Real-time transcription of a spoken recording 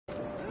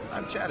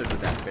I've chatted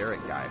with that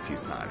Barrett guy a few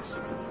times.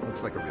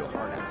 Looks like a real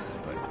hard ass,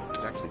 but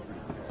it's actually pretty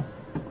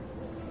cool.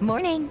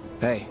 Morning.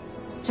 Hey.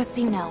 Just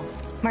so you know,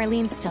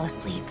 Marlene's still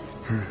asleep.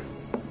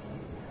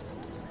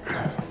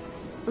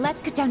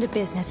 Let's get down to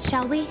business,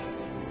 shall we?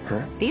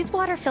 Huh? These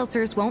water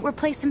filters won't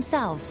replace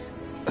themselves.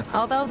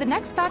 Although the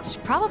next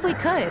batch probably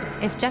could,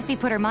 if Jessie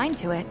put her mind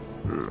to it.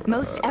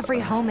 Most every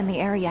home in the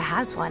area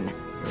has one.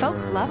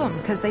 Folks love them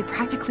because they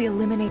practically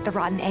eliminate the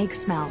rotten egg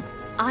smell.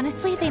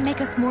 Honestly, they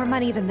make us more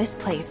money than this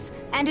place.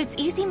 And it's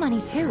easy money,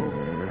 too.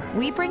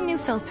 We bring new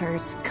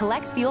filters,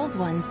 collect the old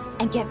ones,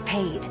 and get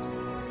paid.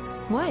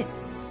 What?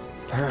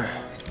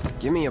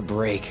 Give me a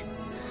break.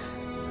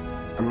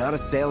 I'm not a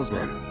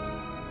salesman.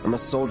 I'm a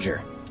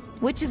soldier.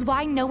 Which is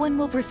why no one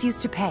will refuse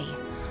to pay.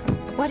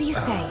 What do you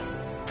say?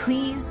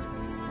 Please?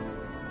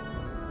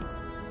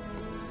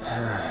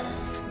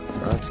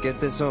 Let's get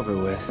this over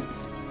with.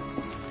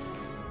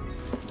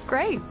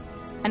 Great.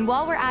 And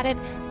while we're at it,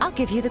 I'll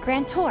give you the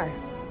grand tour.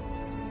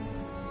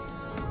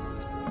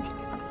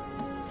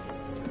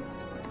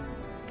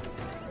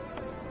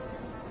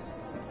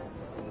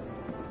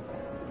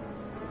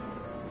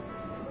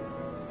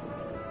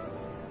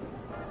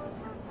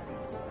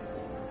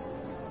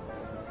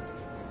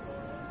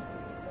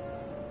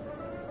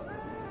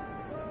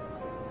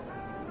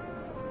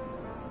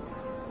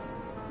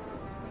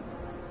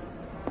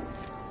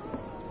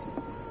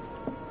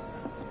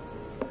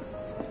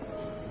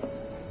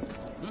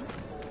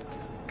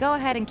 Go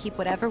ahead and keep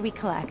whatever we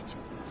collect.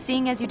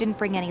 Seeing as you didn't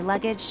bring any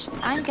luggage,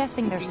 I'm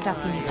guessing there's stuff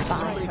you need to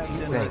buy.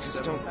 Thanks.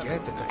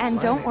 And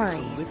don't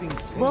worry,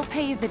 we'll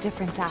pay you the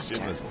difference after.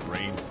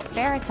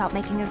 Barrett's out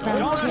making his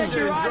rounds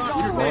too.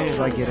 As long as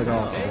I get it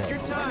all today.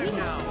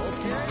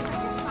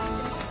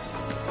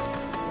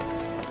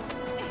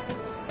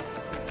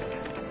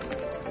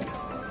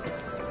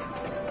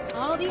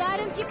 All the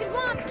items you could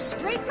want,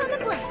 straight from the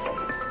plate.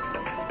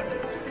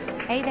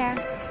 Hey there.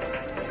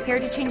 Here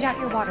to change out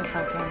your water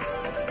filter.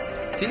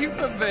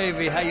 Tifa,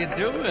 baby, how you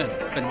doing?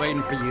 Been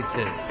waiting for you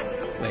too.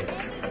 Wait,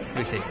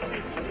 who's he?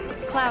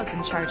 Cloud's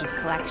in charge of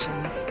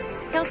collections.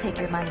 He'll take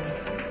your money.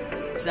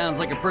 Sounds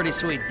like a pretty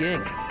sweet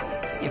gig.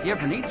 If you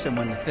ever need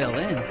someone to fill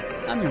in,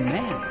 I'm your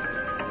man.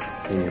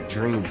 In your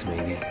dreams,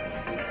 maybe.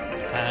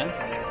 Huh?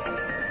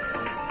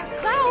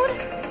 Cloud!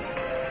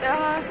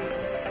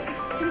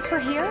 Since we're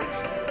here,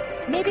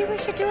 maybe we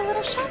should do a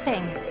little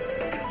shopping.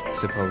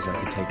 Suppose I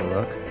could take a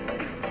look?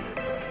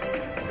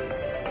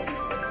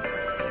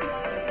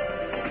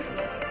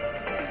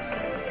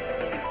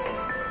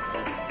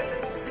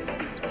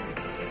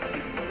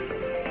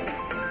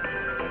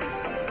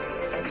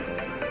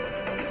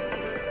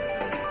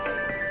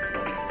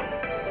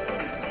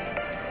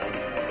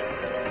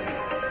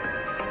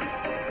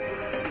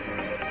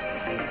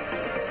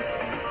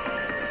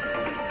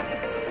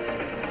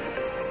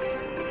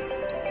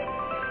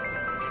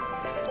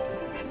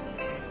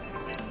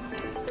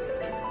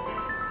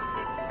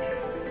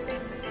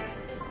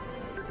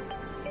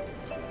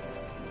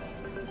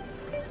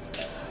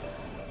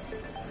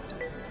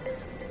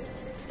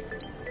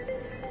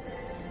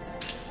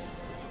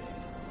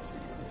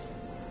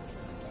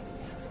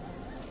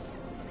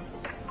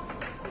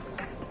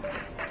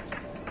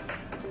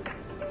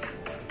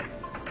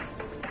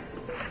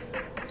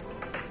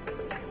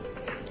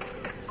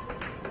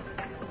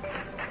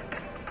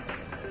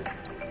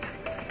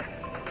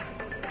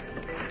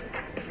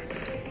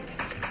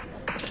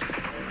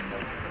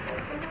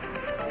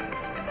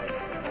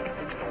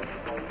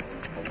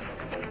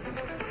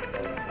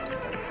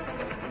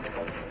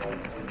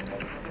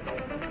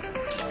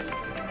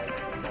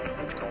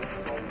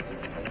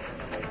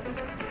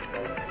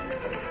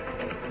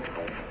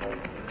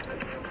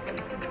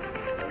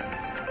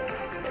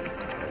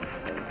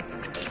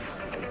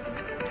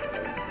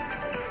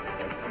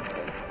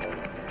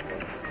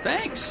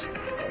 Thanks.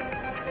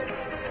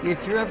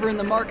 If you're ever in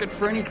the market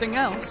for anything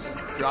else,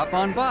 drop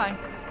on by.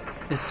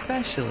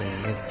 Especially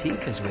if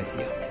Tifa's with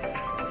you.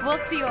 We'll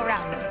see you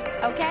around,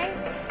 okay?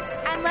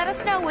 And let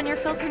us know when your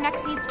filter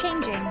next needs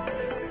changing.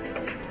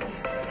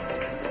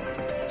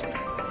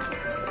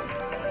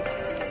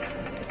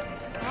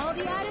 All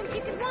the items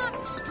you could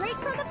want, straight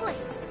from the plate.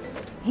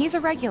 He's a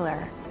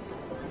regular.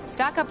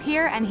 Stock up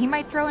here and he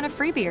might throw in a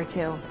freebie or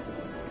two.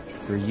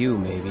 For you,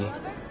 maybe.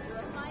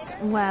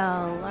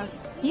 Well,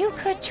 you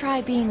could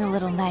try being a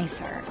little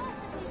nicer.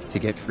 To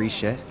get free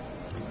shit?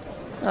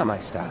 Not my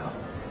style.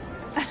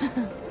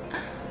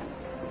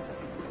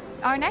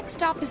 Our next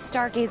stop is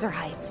Stargazer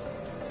Heights.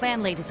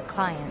 Landlady's a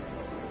client.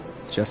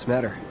 Just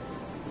met her.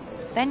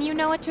 Then you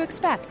know what to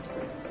expect.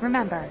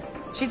 Remember,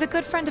 she's a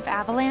good friend of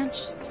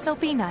Avalanche, so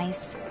be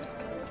nice.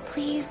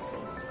 Please?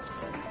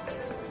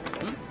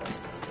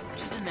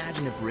 Just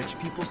imagine if rich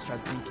people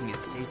start thinking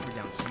it's safer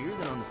down here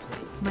than on the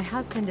plate. My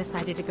husband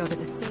decided to go to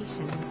the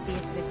station and see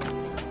if it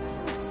had...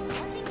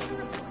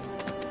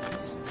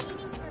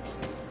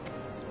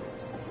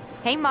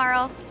 Hey,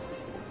 Marl.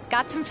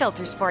 Got some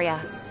filters for ya.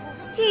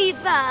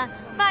 Tifa,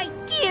 my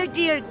dear,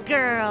 dear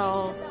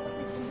girl.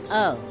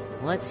 Oh,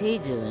 what's he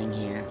doing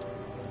here?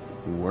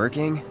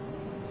 Working?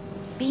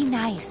 Be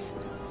nice.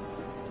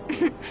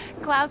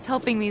 Cloud's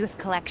helping me with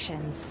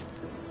collections.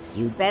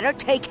 You'd better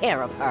take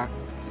care of her.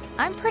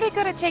 I'm pretty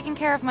good at taking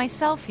care of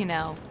myself, you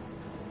know.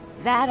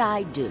 That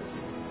I do.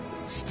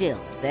 Still,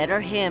 better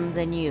him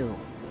than you.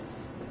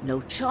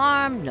 No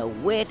charm, no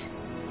wit.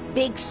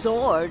 Big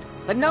sword,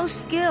 but no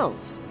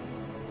skills.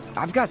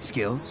 I've got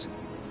skills.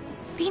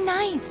 Be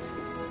nice.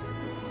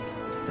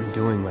 I'm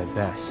doing my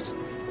best.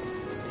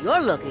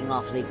 You're looking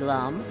awfully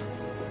glum.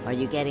 Are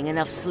you getting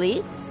enough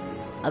sleep?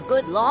 A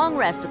good long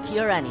rest will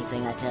cure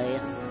anything, I tell you.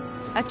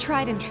 A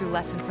tried and true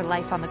lesson for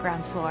life on the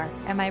ground floor,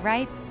 am I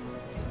right?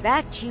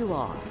 That you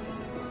are.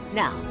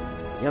 Now,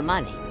 your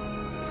money.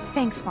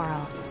 Thanks,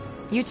 Marl.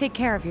 You take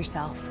care of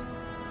yourself.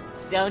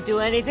 Don't do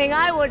anything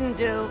I wouldn't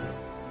do.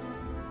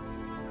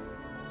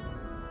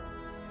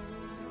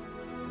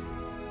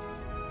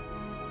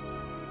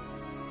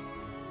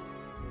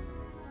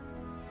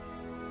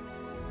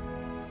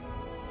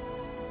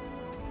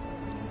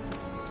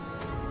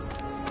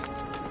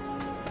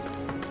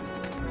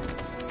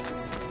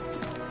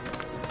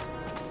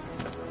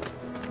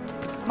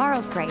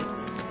 Marl's great.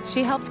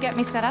 She helped get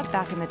me set up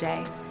back in the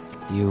day.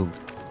 You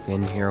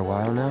been here a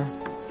while now?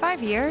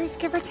 5 years,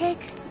 give or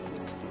take.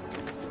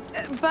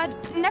 But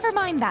never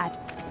mind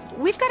that.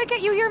 We've got to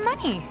get you your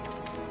money.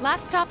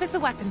 Last stop is the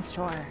weapons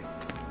store.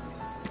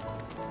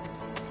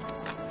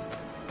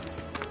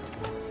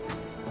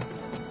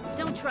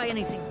 Don't try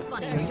anything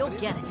funny or you'll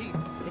get it.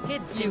 The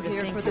kids seem to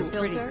think for the you're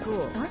pretty filter?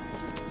 cool. Huh?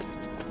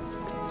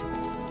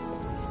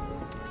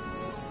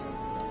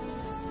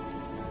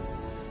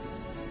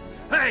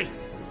 Hey!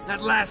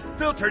 That last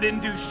filter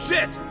didn't do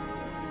shit!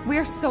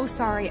 We're so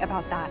sorry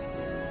about that.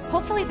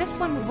 Hopefully this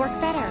one will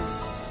work better.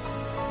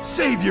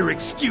 Save your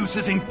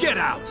excuses and get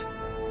out!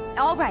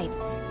 All right.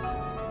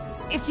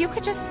 If you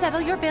could just settle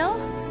your bill,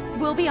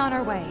 we'll be on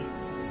our way.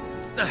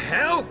 The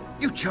hell?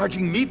 You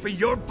charging me for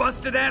your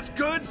busted-ass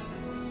goods?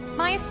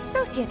 My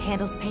associate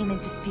handles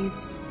payment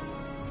disputes.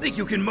 Think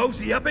you can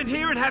mosey up in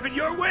here and have it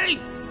your way?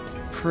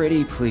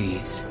 Pretty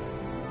please.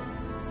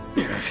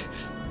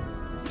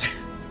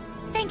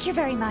 Thank you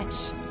very much.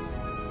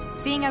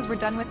 Seeing as we're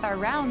done with our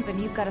rounds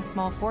and you've got a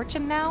small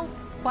fortune now,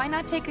 why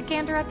not take a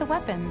gander at the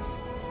weapons?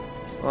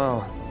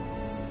 Well,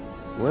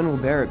 when will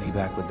Barrett be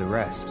back with the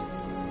rest?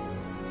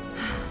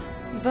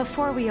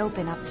 Before we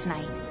open up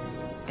tonight.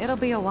 It'll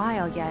be a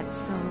while yet,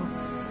 so...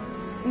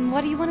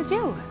 what do you want to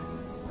do?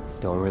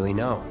 Don't really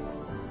know.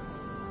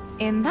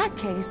 In that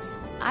case,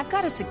 I've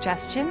got a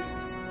suggestion.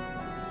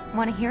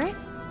 Want to hear it?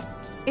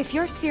 If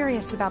you're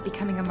serious about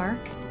becoming a merc,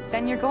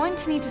 then you're going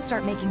to need to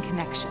start making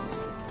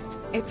connections.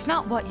 It's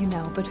not what you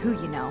know, but who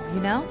you know,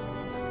 you know?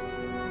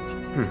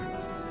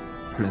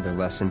 Another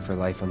lesson for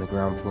life on the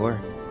ground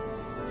floor.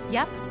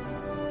 Yep.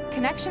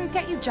 Connections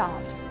get you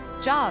jobs.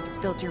 Jobs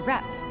build your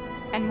rep.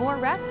 And more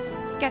rep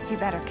gets you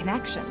better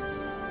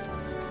connections.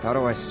 How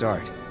do I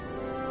start?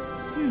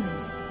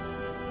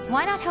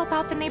 Why not help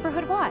out the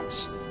neighborhood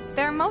watch?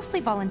 They're mostly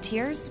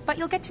volunteers, but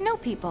you'll get to know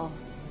people.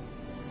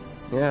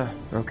 Yeah,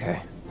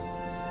 okay.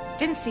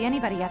 Didn't see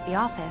anybody at the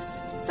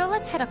office, so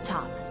let's head up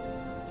top.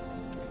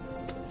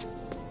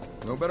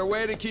 No better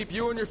way to keep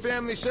you and your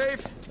family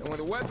safe than with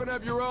a weapon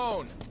of your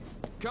own.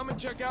 Come and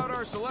check out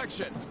our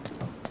selection.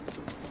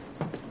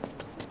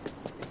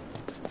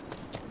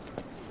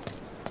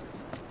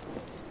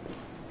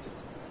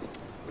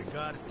 We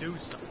gotta do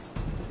something.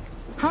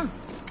 Huh.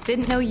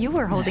 Didn't know you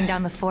were holding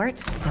down the fort.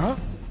 Huh?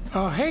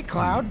 Oh, hey,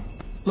 Cloud.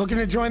 Looking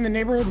to join the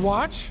neighborhood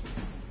watch?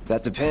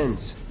 That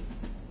depends.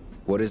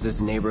 What does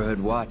this neighborhood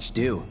watch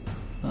do?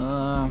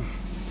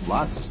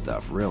 Lots of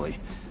stuff, really.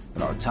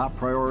 But our top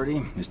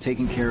priority is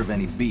taking care of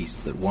any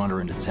beasts that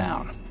wander into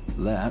town.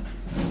 That,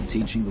 and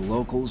teaching the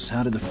locals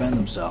how to defend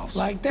themselves.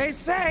 Like they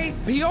say,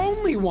 the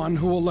only one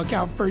who will look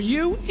out for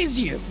you is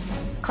you.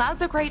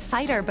 Cloud's a great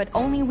fighter, but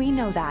only we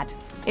know that.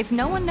 If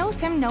no one knows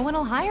him, no one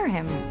will hire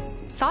him.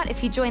 Thought if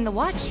he joined the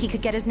watch, he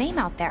could get his name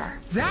out there.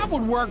 That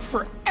would work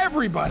for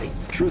everybody.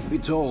 Truth be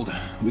told,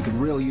 we could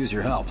really use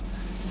your help.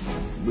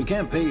 We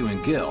can't pay you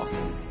in gil,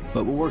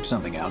 but we'll work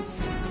something out.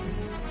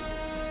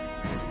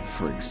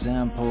 For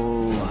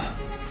example...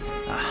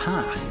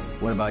 Aha!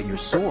 What about your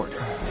sword?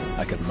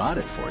 I could mod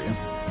it for you.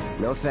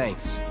 No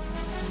thanks.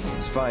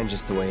 It's fine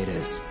just the way it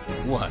is.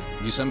 What,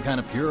 you some kind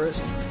of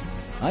purist?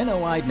 I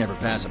know I'd never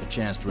pass up a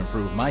chance to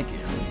improve my gear.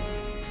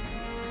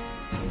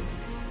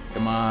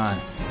 Come on.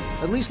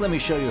 At least let me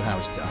show you how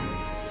it's done.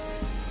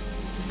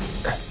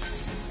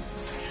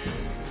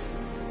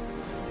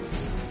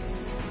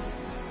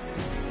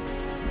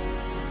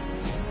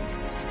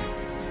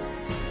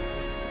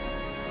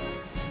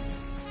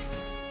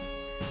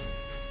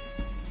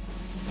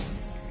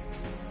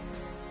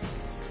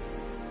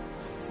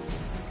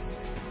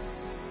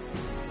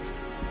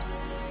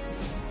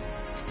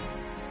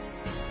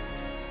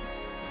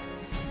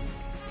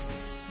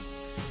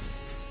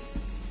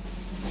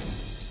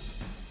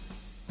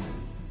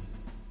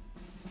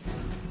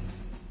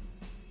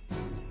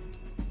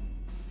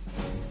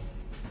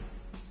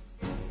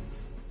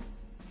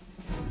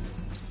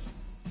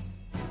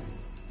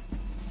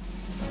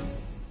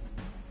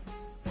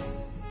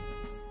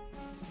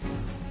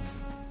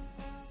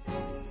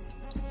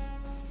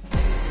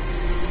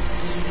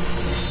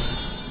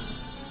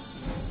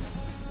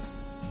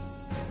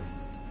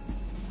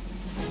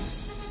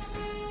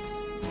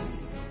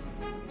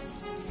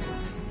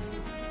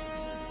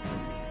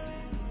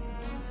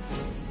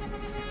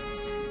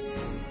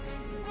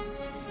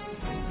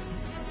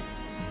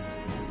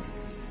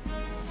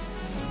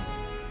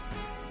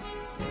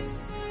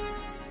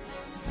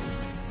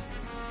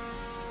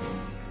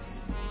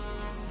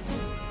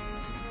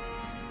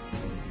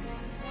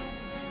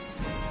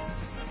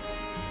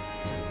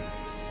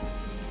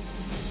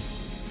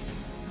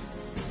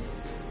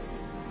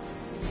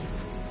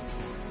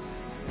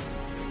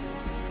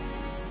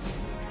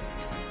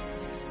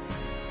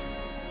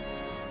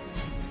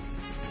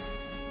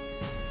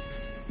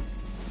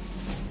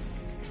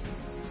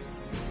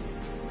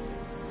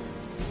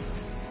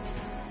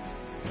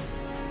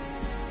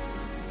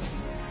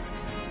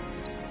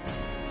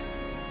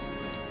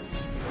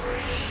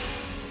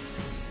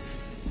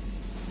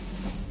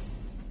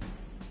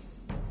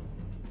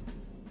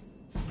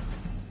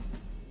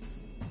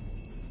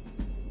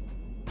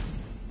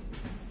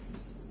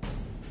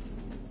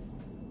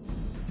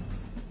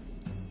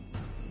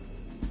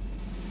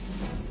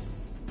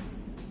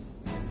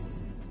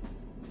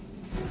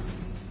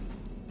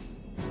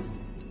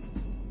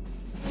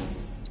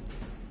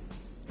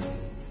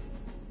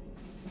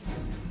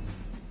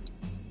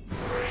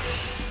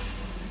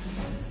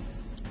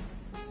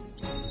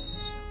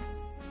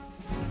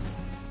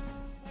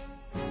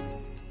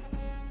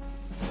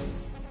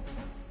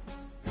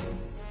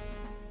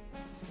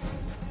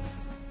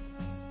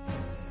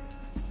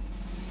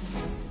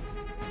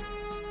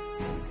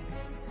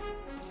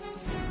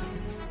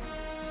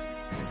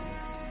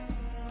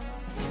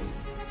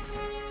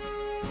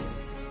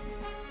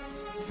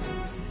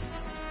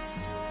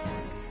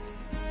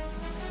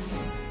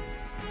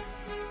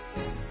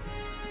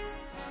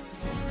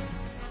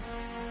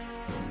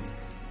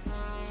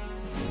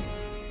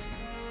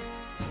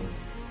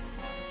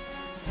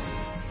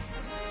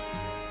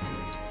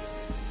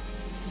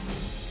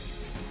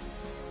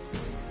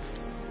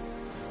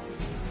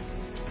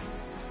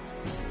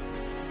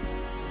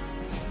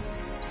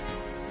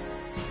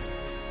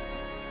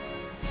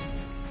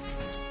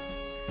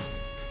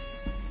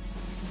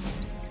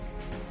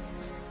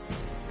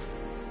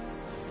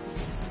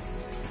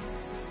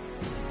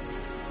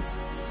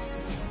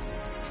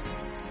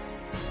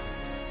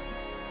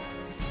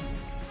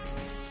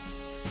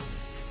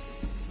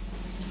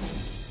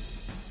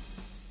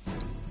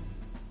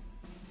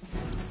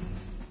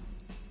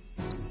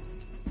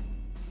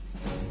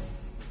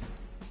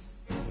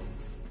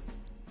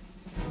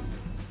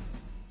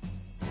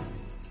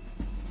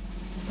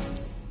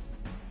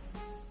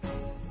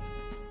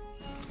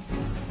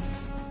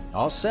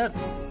 All set?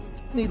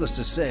 Needless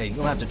to say,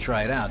 you'll have to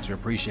try it out to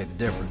appreciate the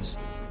difference.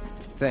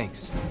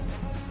 Thanks.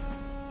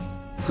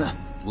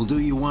 We'll do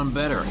you one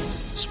better.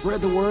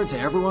 Spread the word to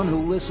everyone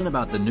who'll listen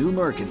about the new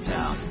Merc in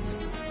town.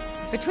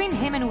 Between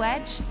him and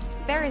Wedge,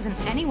 there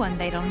isn't anyone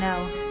they don't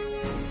know.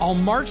 I'll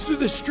march through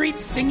the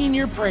streets singing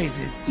your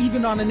praises,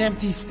 even on an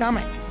empty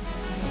stomach.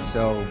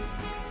 So,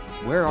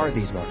 where are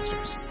these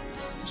monsters?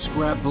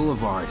 Scrap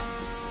Boulevard.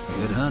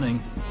 Good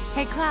hunting.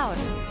 Hey, Cloud,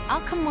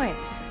 I'll come with.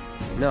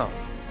 No,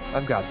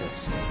 I've got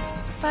this.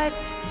 But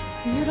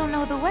you don't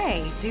know the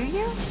way, do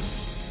you?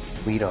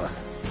 Lead on.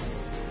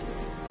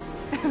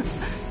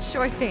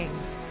 Sure thing.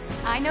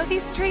 I know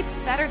these streets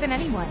better than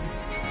anyone.